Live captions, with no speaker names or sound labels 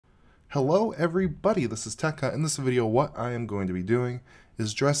Hello everybody, this is Tekka. In this video, what I am going to be doing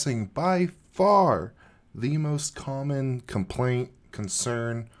is addressing by far the most common complaint,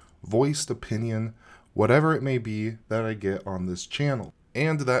 concern, voiced opinion, whatever it may be that I get on this channel.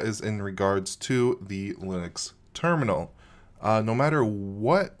 And that is in regards to the Linux terminal. No matter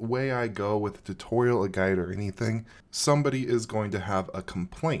what way I go with a tutorial, a guide, or anything, somebody is going to have a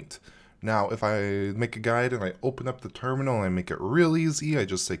complaint. Now, if I make a guide and I open up the terminal and I make it real easy, I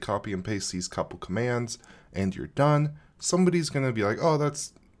just say copy and paste these couple commands and you're done, somebody's going to be like, oh,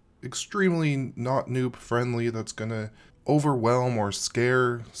 that's extremely not noob friendly. That's going to overwhelm or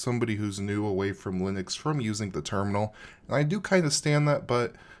scare somebody who's new away from Linux from using the terminal. And I do kind of stand that,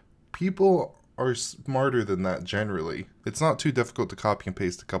 but people are smarter than that generally. It's not too difficult to copy and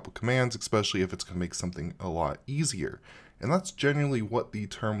paste a couple commands, especially if it's going to make something a lot easier. And that's generally what the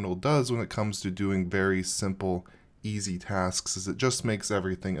terminal does when it comes to doing very simple, easy tasks, is it just makes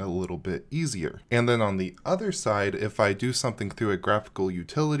everything a little bit easier. And then on the other side, if I do something through a graphical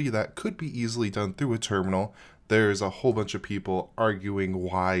utility that could be easily done through a terminal, there's a whole bunch of people arguing,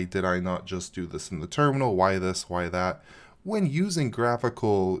 why did I not just do this in the terminal? Why this? Why that? When using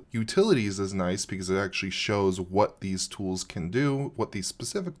graphical utilities is nice because it actually shows what these tools can do, what these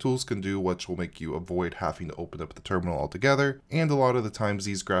specific tools can do, which will make you avoid having to open up the terminal altogether. And a lot of the times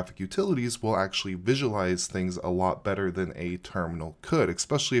these graphic utilities will actually visualize things a lot better than a terminal could,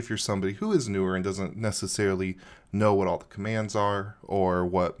 especially if you're somebody who is newer and doesn't necessarily know what all the commands are or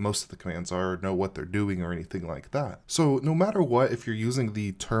what most of the commands are, or know what they're doing or anything like that. So no matter what, if you're using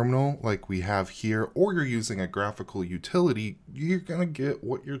the terminal like we have here, or you're using a graphical utility, you're gonna get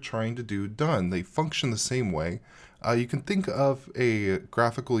what you're trying to do done. They function the same way. You can think of a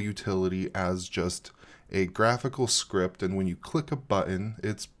graphical utility as just a graphical script, and when you click a button,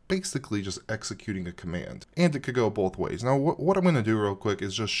 it's basically just executing a command. And it could go both ways. Now what I'm going to do real quick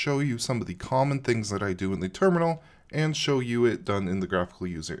is just show you some of the common things that I do in the terminal and show you it done in the graphical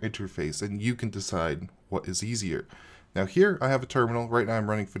user interface, and you can decide what is easier. Now here I have a terminal. Right now I'm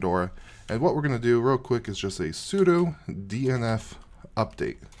running Fedora, and what we're going to do real quick is just a sudo dnf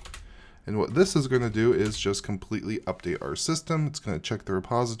update. And what this is going to do is just completely update our system. It's going to check the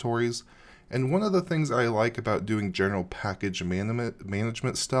repositories. And one of the things I like about doing general package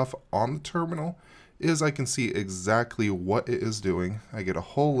management stuff on the terminal is I can see exactly what it is doing. I get a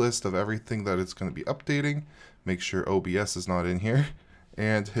whole list of everything that it's going to be updating, make sure OBS is not in here,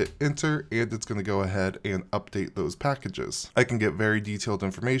 and hit enter, and it's going to go ahead and update those packages. I can get very detailed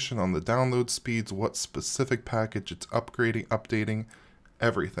information on the download speeds, what specific package it's updating,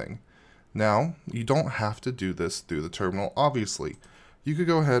 everything. Now, you don't have to do this through the terminal, obviously. You could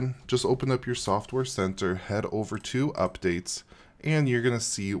go ahead, just open up your software center, head over to updates, and you're going to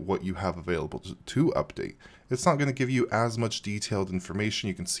see what you have available to update. It's not going to give you as much detailed information.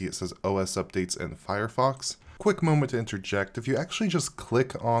 You can see it says OS updates and Firefox. Quick moment to interject. If you actually just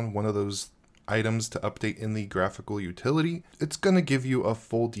click on one of those items to update in the graphical utility, it's going to give you a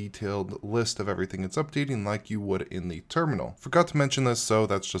full detailed list of everything it's updating like you would in the terminal. Forgot to mention this, so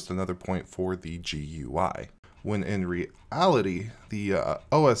that's just another point for the GUI. When in reality, the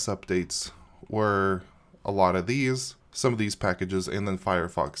OS updates were a lot of these, some of these packages, and then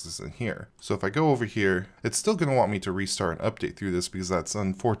Firefox is in here. So if I go over here, it's still going to want me to restart and update through this because that's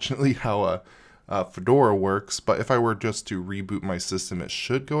unfortunately how Fedora works. But if I were just to reboot my system, it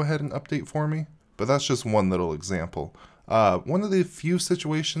should go ahead and update for me. But that's just one little example. One of the few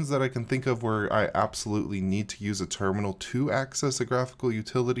situations that I can think of where I absolutely need to use a terminal to access a graphical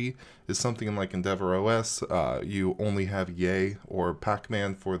utility is something like EndeavourOS. You only have yay or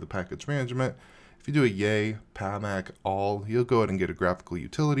pacman for the package management. If you do a yay, pamac, all, you'll go ahead and get a graphical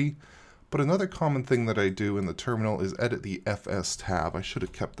utility. But another common thing that I do in the terminal is edit the FS tab. I should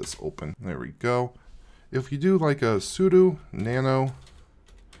have kept this open. There we go. If you do like a sudo nano,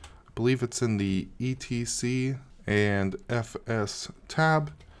 I believe it's in the etc and FS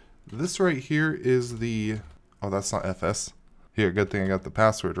tab. This right here is the, oh, that's not FS. Here, good thing I got the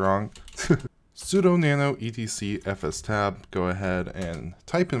password wrong. Sudo nano etc FS tab. Go ahead and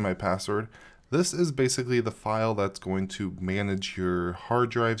type in my password. This is basically the file that's going to manage your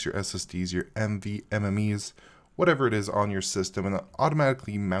hard drives, your SSDs, your MMEs, whatever it is on your system, and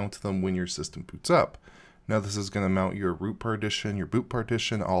automatically mount them when your system boots up. Now this is going to mount your root partition, your boot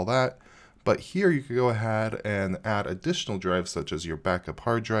partition, all that. But here you can go ahead and add additional drives such as your backup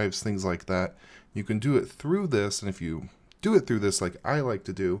hard drives, things like that. You can do it through this, and if you do it through this like I like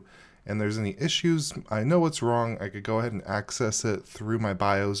to do, and there's any issues, I know what's wrong, I could go ahead and access it through my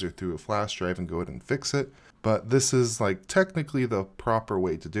BIOS or through a flash drive and go ahead and fix it. But this is like technically the proper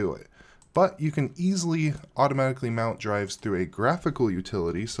way to do it. But you can easily automatically mount drives through a graphical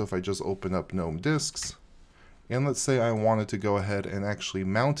utility. So if I just open up GNOME Disks, and let's say I wanted to go ahead and actually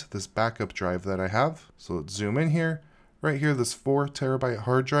mount this backup drive that I have. So let's zoom in here. Right here, this 4 terabyte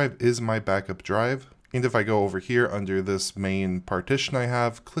hard drive is my backup drive. And if I go over here under this main partition I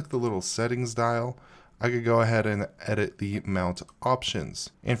have, click the little settings dial, I could go ahead and edit the mount options.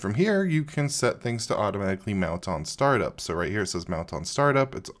 And from here, you can set things to automatically mount on startup. So right here it says mount on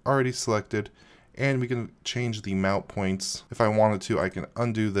startup, it's already selected, and we can change the mount points. If I wanted to, I can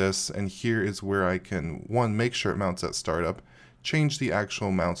undo this, and here is where I can, one, make sure it mounts at startup, change the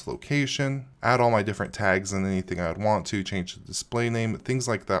actual mount location, add all my different tags and anything I would want to, change the display name, things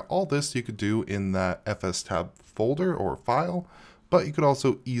like that. All this you could do in that FSTab folder or file, but you could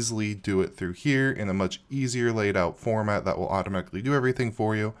also easily do it through here in a much easier laid out format that will automatically do everything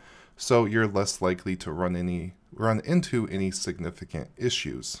for you, so you're less likely to run into any significant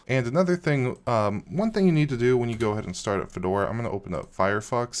issues. And another thing, one thing you need to do when you go ahead and start up Fedora, I'm going to open up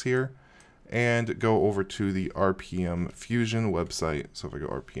Firefox here and go over to the RPM Fusion website. So if I go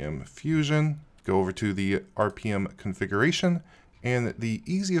RPM Fusion, go over to the RPM configuration, and the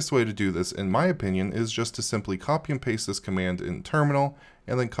easiest way to do this, in my opinion, is just to simply copy and paste this command in terminal,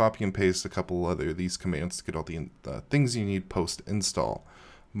 and then copy and paste a couple other of these commands to get all the things you need post-install.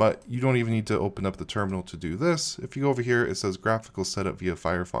 But you don't even need to open up the terminal to do this. If you go over here, it says graphical setup via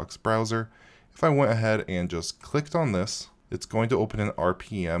Firefox browser. If I went ahead and just clicked on this, it's going to open an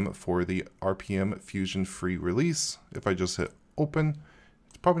RPM for the RPM Fusion free release. If I just hit open,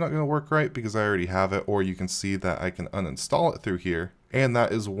 it's probably not going to work right because I already have it, or you can see that I can uninstall it through here. And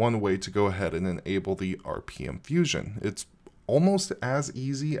that is one way to go ahead and enable the RPM Fusion. It's almost as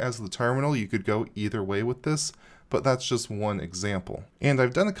easy as the terminal. You could go either way with this, but that's just one example. And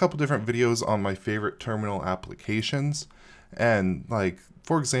I've done a couple different videos on my favorite terminal applications, and like,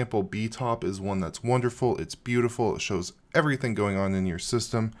 for example, BTOP is one that's wonderful. It's beautiful. It shows everything going on in your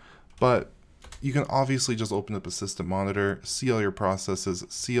system, but you can obviously just open up a system monitor, see all your processes,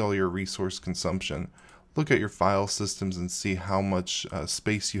 see all your resource consumption, look at your file systems and see how much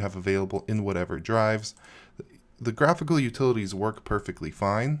space you have available in whatever drives. The graphical utilities work perfectly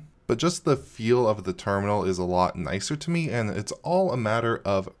fine, but just the feel of the terminal is a lot nicer to me, and it's all a matter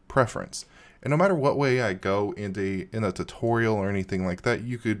of preference. And no matter what way I go in a tutorial or anything like that,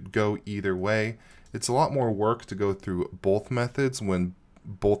 you could go either way. It's a lot more work to go through both methods when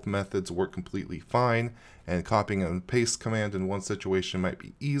both methods work completely fine, and copying and paste command in one situation might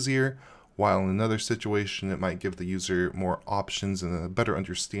be easier, while in another situation it might give the user more options and a better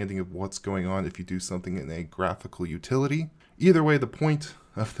understanding of what's going on if you do something in a graphical utility. Either way, the point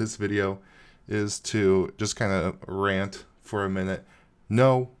of this video is to just kind of rant for a minute.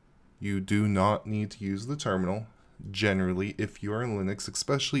 No, you do not need to use the terminal generally if you are in Linux,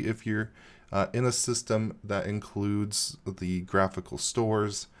 especially if you're in a system that includes the graphical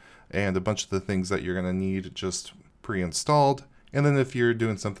stores and a bunch of the things that you're going to need just pre-installed. And then if you're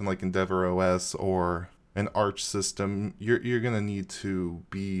doing something like EndeavourOS or an Arch system, you're going to need to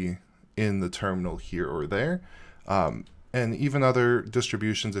be in the terminal here or there. And even other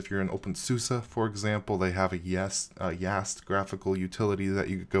distributions, if you're in OpenSUSE, for example, they have a YAST graphical utility that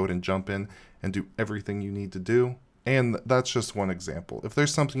you could go ahead and jump in and do everything you need to do. And that's just one example. If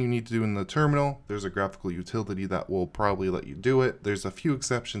there's something you need to do in the terminal, there's a graphical utility that will probably let you do it. There's a few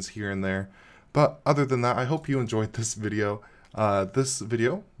exceptions here and there. But other than that, I hope you enjoyed this video. This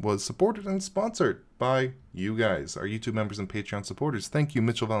video was supported and sponsored by you guys, our YouTube members and Patreon supporters. Thank you,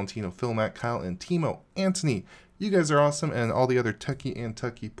 Mitchell, Valentino, Phil, Matt, Kyle, and Timo, Anthony. You guys are awesome, and all the other Techie and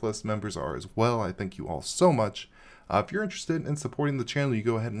Techie Plus members are as well. I thank you all so much. If you're interested in supporting the channel, you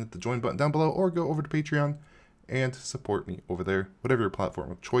go ahead and hit the join button down below, or go over to Patreon and support me over there, whatever your platform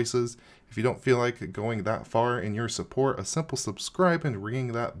of choice is. If you don't feel like going that far in your support, a simple subscribe and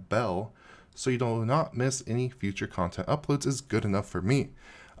ringing that bell so you do not miss any future content uploads is good enough for me.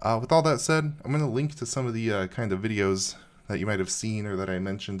 With all that said, I'm going to link to some of the kind of videos that you might have seen or that I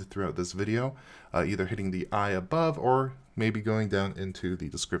mentioned throughout this video, either hitting the I above or maybe going down into the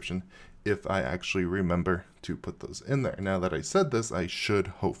description if I actually remember to put those in there. Now that I said this, I should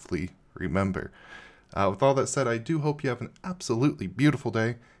hopefully remember. With all that said, I do hope you have an absolutely beautiful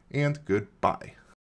day, and goodbye.